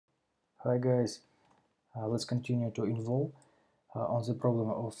Hi guys, let's continue to involve on the problem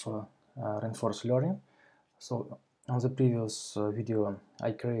of reinforced learning. So on the previous video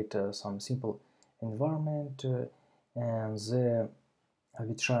I created some simple environment and there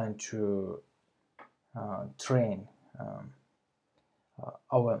we're trying to train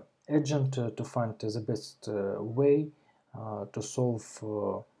our agent to find the best way to solve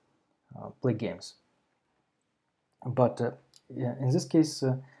play games. But in this case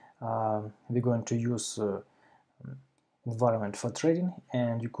we're going to use environment for trading,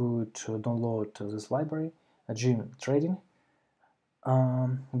 and you could download this library, gym trading.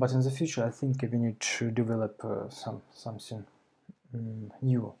 But in the future, I think we need to develop something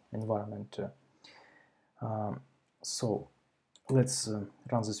new environment. So let's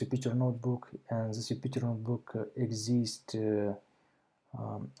run this Jupyter notebook, and this Jupyter notebook exists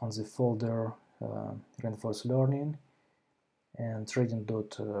on the folder reinforced learning and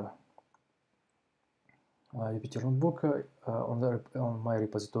trading.Jupyter notebook on my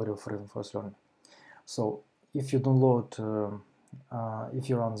repository of reinforced learning. So if you download, if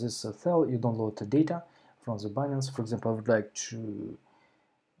you run this file, you download the data from the Binance. For example, I would like to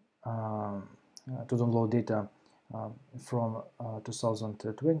download data from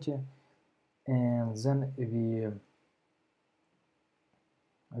 2020, and then we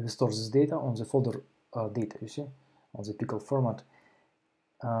store this data on the folder data, you see, on the pickle format.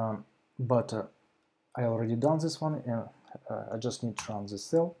 But I already done this one, and I just need to run this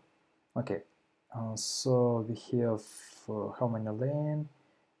cell. Okay, so we have how many lane?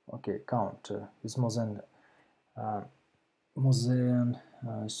 Okay, count is more than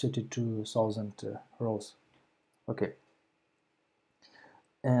 32,000 rows. Okay,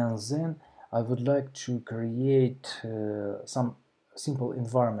 and then I would like to create some simple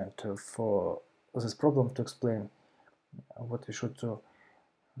environment for this problem to explain what we should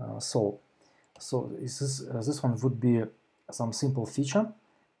solve. So this one would be some simple feature,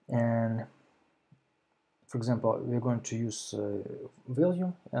 and for example, we're going to use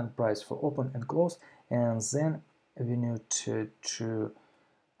value and price for open and close, and then we need to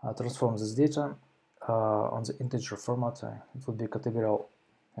transform this data on the integer format. It would be categorical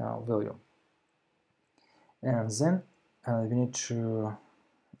value, and then we need to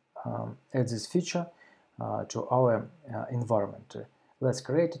add this feature to our environment. Let's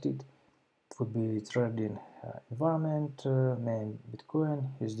create it. It would be trading environment, name Bitcoin,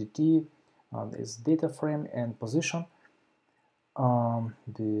 USDT, is data frame and position,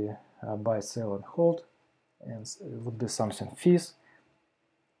 the buy, sell, and hold, and it would be something fees.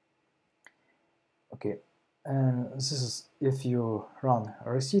 Okay, and this is if you run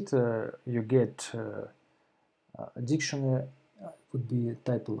a receipt, you get a dictionary. It would be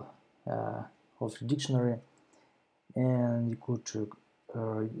title of the dictionary, and you could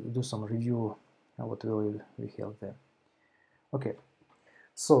do some review what value we have there. Okay,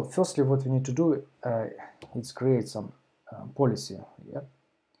 so firstly what we need to do is create some policy, yeah,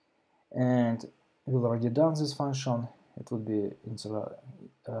 and we've already done this function. It would be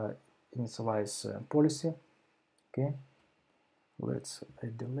initialize policy. Okay, let's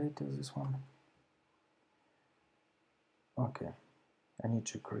delete this one. Okay, I need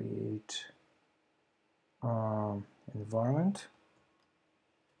to create environment.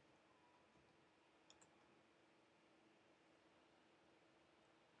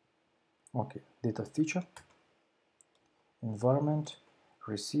 Okay, data feature, environment,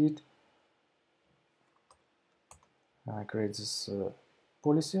 receipt. I create this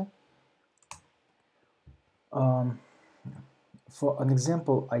policy. For an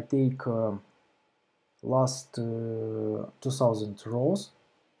example, I take last 2000 rows,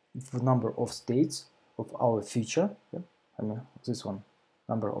 the number of states of our feature. Yeah? I mean this one,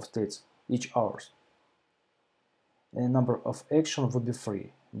 number of states each hours. And number of action would be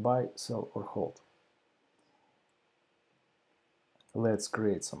free, buy, sell, or hold. Let's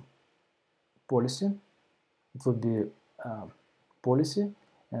create some policy. It would be policy,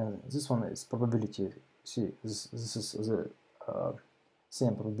 and this one is probability. See, this is the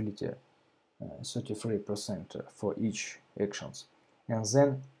same probability, 33% for each actions. And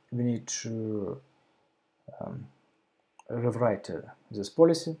then we need to rewrite this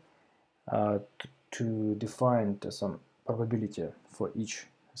policy to define some probability for each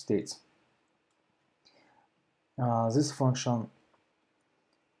states. This function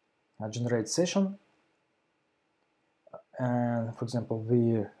generates session, and for example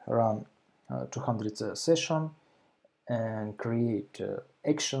we run 200 session and create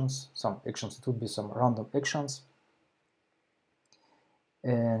actions, some actions. It would be some random actions,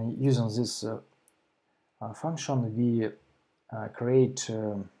 and using this function we create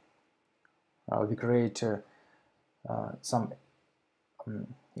we create some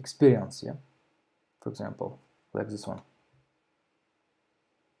experience, yeah, for example, like this one.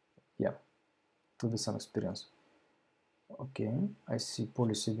 Yeah, it will be some experience. Okay, I see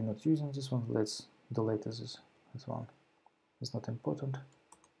policy we're not using this one. Let's delete this one. It's not important.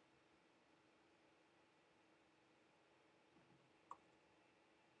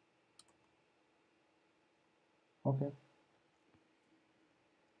 Okay,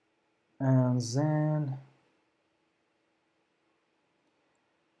 and then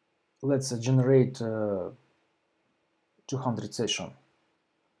let's generate 200 session.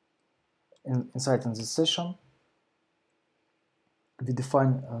 Inside in this session, we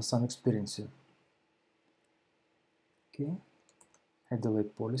define some experience. Okay, I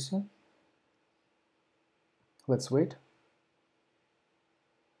delete policy. Let's wait.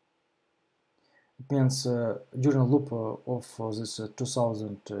 It means during loop of this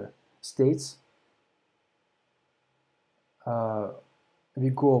 2000 states, we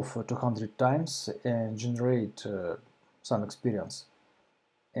go for 200 times and generate some experience.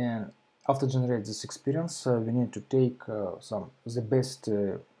 And after generate this experience, we need to take the best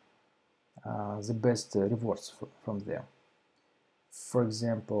rewards from there. For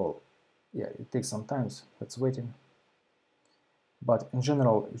example, yeah, it takes some time. That's waiting. But in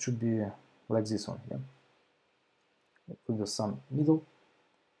general, it should be like this one. Yeah, with some middle,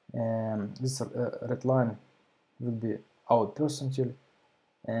 and this red line will be our percentile,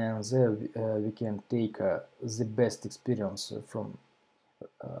 and there we can take the best experience from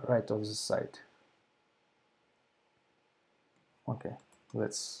right of the side. Okay,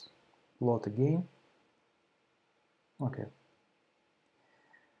 let's load again. Okay,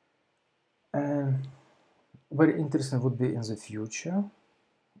 and very interesting would be in the future,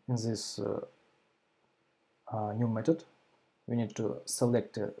 in this new method, we need to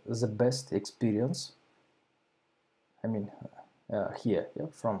select the best experience. I mean here, yeah,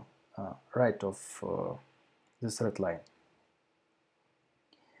 from right of this red line.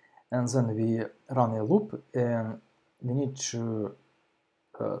 And then we run a loop, and we need to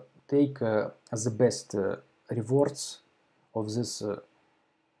take the best rewards of this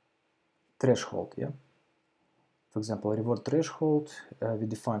threshold. Yeah. For example, reward threshold, we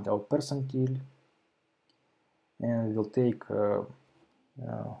defined our percentile, and we will take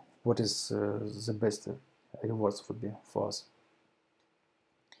what is the best rewards would be for us.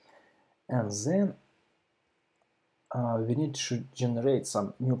 And then we need to generate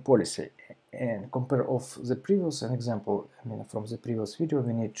some new policy and compare of the previous example. I mean, from the previous video,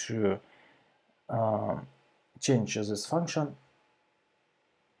 we need to change this function.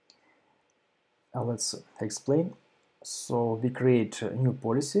 Let's explain. So we create a new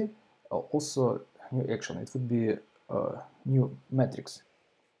policy, also new action. It would be new metrics,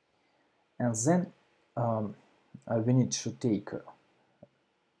 and then we need to take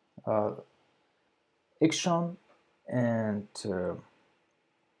action and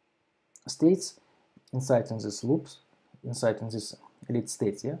states inside in these loops, inside in this elite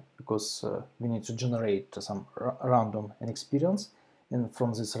states, yeah, because we need to generate some random experience, and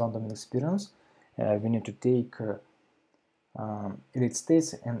from this random experience we need to take elite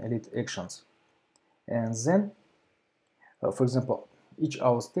states and elite actions, and then for example, each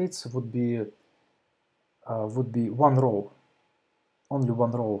our states would be one row, only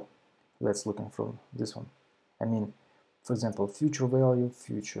one row. Let's looking from this one. I mean, for example, future value,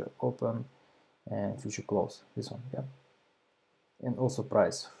 future open, and future close. This one, yeah. And also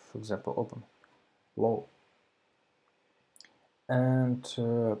price, for example, open, low. And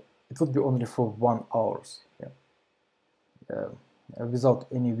it would be only for 1 hour, yeah. Without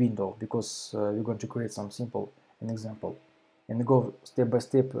any window, because we're going to create some simple an example and go step by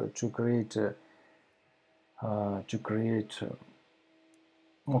step to create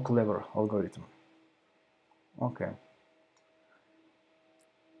more clever algorithm. Okay,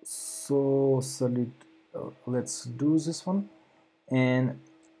 so solid. Let's do this one, and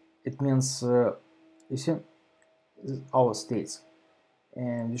it means you see our states,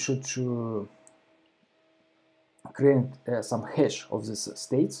 and we should to create some hash of these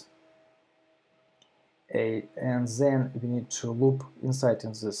states, and then we need to loop inside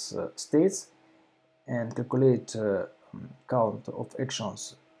in these states and calculate count of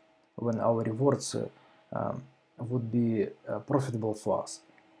actions when our rewards would be profitable for us,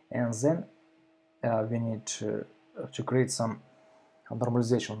 and then we need to create some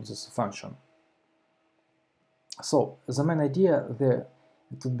normalization of this function. So the main idea there,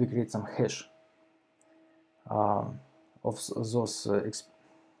 it would be create some hash of those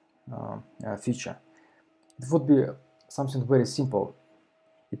feature. It would be something very simple.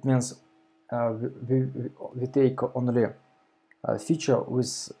 It means we take only a feature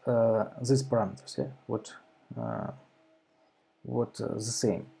with these parameters, yeah, what the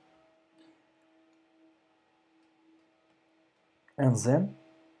same, and then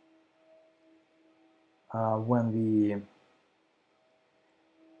when we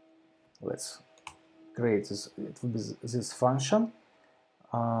let's create this, it will be this function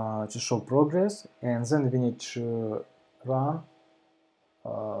to show progress, and then we need to run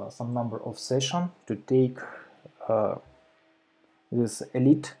some number of sessions to take these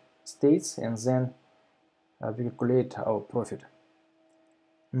elite states, and then we calculate our profit.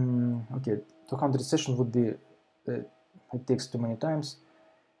 Okay, 200 sessions would be it takes too many times,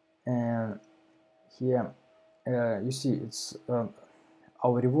 and here you see it's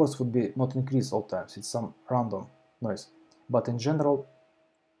our rewards would be not increased all times, it's some random noise, but in general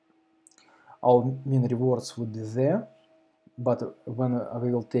our mean rewards would be there, but when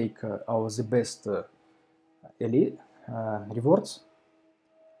we will take our the best elite rewards,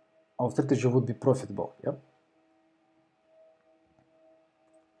 our strategy would be profitable. Yep.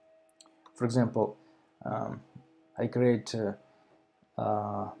 For example, I create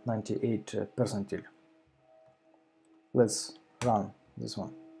 98 percentile. Let's run this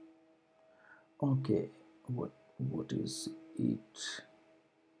one. Okay, what is it?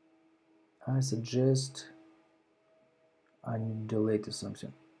 I suggest I need to delete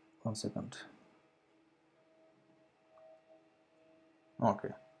something. 1 second.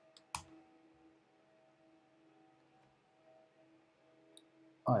 Okay.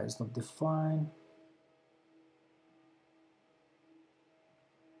 It's not defined.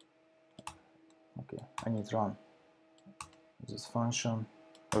 Okay, I need to run this function.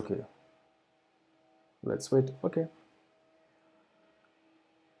 Okay, let's wait. Okay.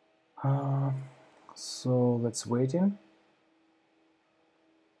 So let's wait in.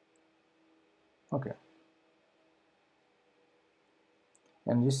 Okay.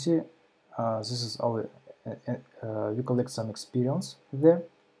 And you see, this is our, we collect some experience there.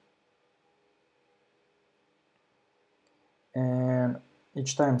 And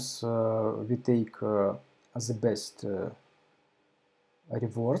each time we take the best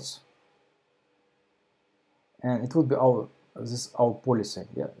rewards, and it would be our policy.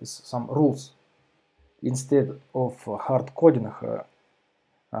 Yeah, it's some rules. Instead of hard coding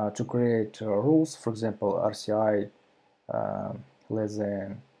to create rules, for example, RCI less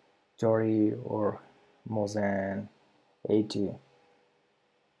than 30 or more than 80,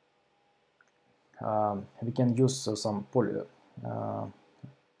 we can use some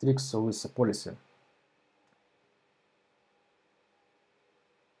tricks with the policy.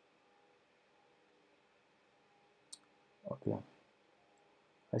 Okay,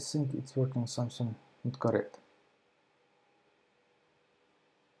 I think it's working something not correct.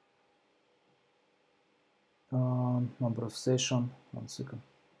 Number of session, 1 second.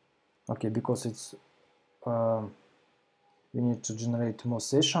 Okay, because it's we need to generate more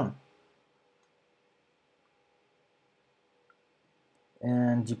session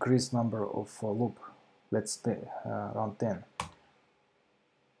and decrease number of loop. Let's stay around 10.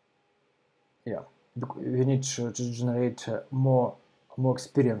 Yeah, we need to generate more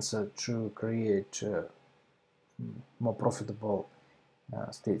experience to create more profitable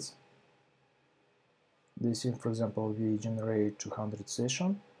states. This is, for example, we generate 200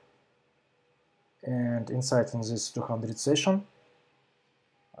 session, and inside in this 200 session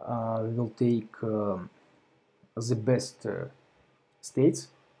we will take the best states.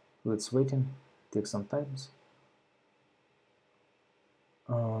 Let's wait and take some times.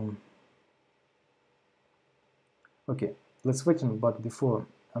 Okay, let's wait, but before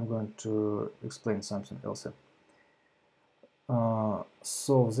I'm going to explain something else.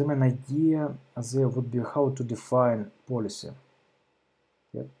 So the main idea there would be how to define policy.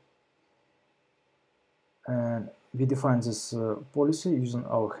 Yep. And we define this policy using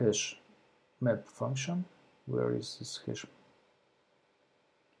our hash map function. Where is this hash?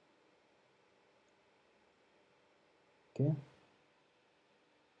 Okay.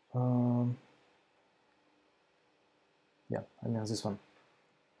 Yeah, I mean this one.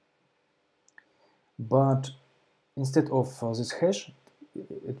 But instead of this hash,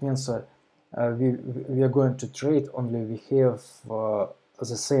 it means we are going to trade only we have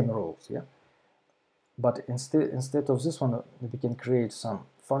the same rules. Yeah. But instead of this one, we can create some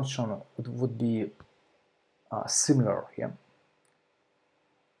function that would be similar here.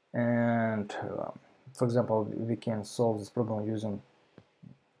 And for example, we can solve this problem using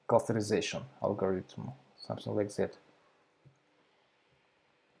clusterization algorithm, something like that.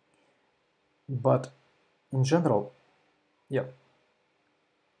 But in general, yeah,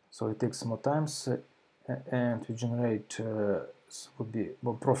 so it takes more times, and we generate would be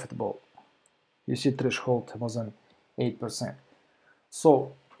more profitable. You see threshold more than 8%.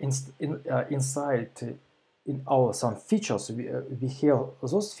 So inside in our some features, we have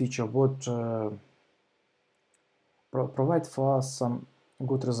those features would provide for us some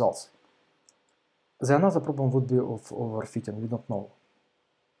good results. The another problem would be of overfitting. We don't know.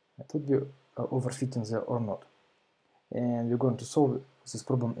 It would be overfitting there or not. And we're going to solve this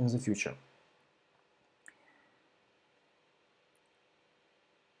problem in the future.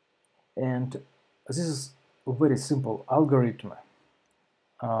 And this is a very simple algorithm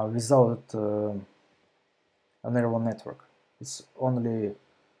without a neural network. It's only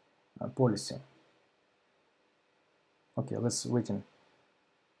a policy. Okay, let's wait in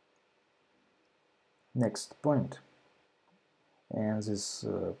next point. And this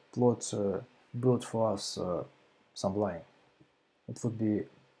plot built for us some line. It would be,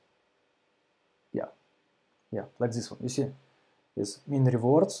 yeah, like this one. You see, it's mean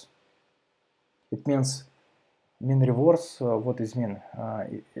rewards. It means mean rewards. What is mean?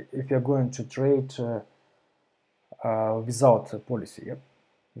 If you're going to trade without a policy, yep,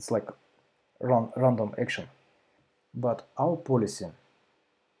 it's like random action. But our policy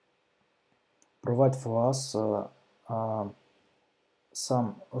provide for us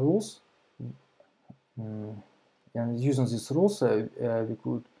some rules, and using these rules we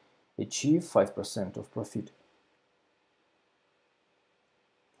could achieve 5% of profit.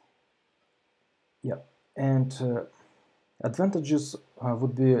 Yeah, and advantages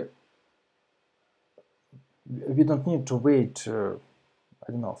would be we don't need to wait, I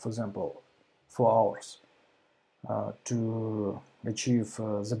don't know, for example, 4 hours to achieve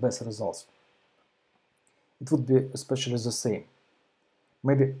the best results. It would be especially the same.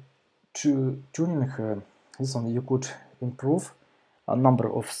 Maybe to tuning this one, you could improve a number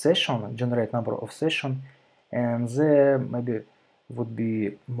of session, generate number of session, and there maybe would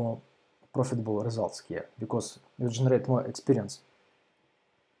be more profitable results here because you generate more experience.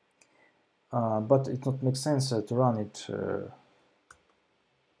 But it not makes sense to run it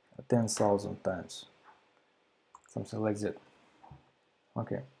 10,000 times, something like that.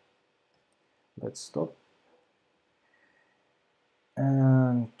 Okay, let's stop.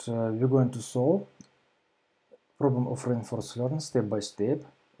 And we're going to solve problem of reinforced learning step by step,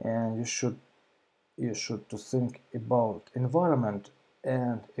 and you should to think about environment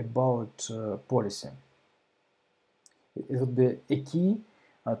and about policy. It would be a key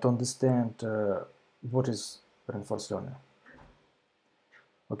to understand what is reinforced learning.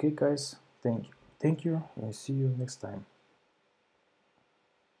 Okay, guys, thank you, and see you next time.